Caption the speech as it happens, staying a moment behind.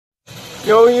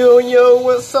Yo, yo, yo,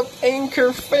 what's up,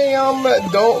 Anchor fam?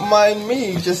 Don't mind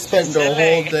me, just spent the whole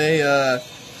day,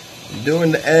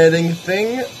 doing the editing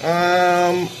thing.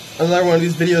 Another one of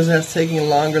these videos that's taking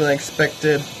longer than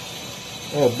expected.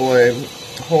 Oh boy,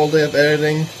 whole day of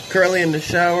editing. Currently in the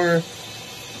shower,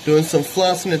 doing some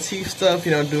flossing and teeth stuff,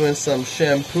 you know, doing some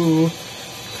shampoo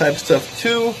type stuff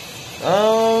too.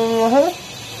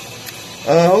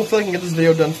 Hopefully I can get this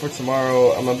video done for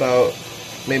tomorrow. I'm about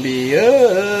maybe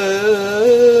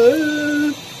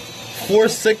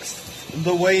 4/6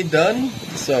 the way done,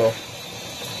 so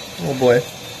oh boy,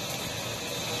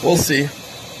 we'll see.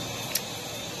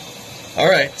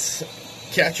 Alright,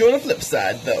 catch you on the flip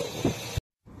side though.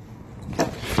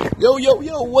 Yo, yo,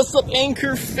 yo, what's up,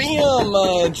 Anchor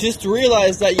fam? Just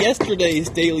realized that yesterday's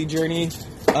daily journey,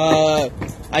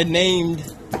 I named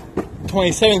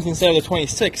 27th instead of the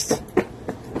 26th.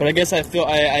 But I guess I put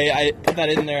that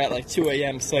in there at like 2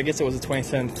 a.m., so I guess it was the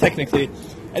 27th, technically.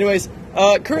 Anyways,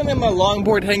 currently on my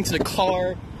longboard heading to the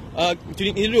car. Need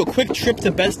to do a quick trip to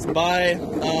Best Buy,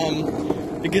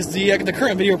 because the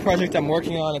current video project I'm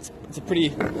working on, it's a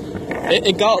pretty...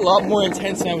 It got a lot more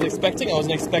intense than I was expecting. I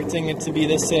wasn't expecting it to be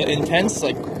this intense,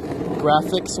 like,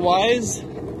 graphics-wise.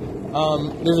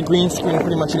 There's a green screen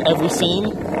pretty much in every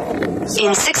scene. So,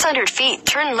 in 600 feet,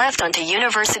 turn left onto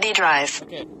University Drive.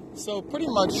 Okay. So pretty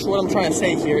much what I'm trying to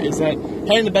say here is that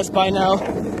heading to Best Buy now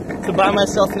to buy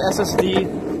myself an SSD.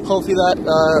 Hopefully that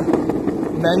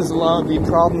mends a lot of the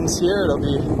problems here. It'll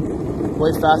be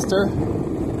way faster.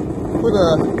 What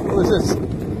is this?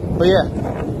 But yeah,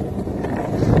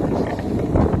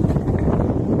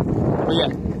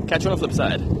 catch you on the flip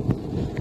side.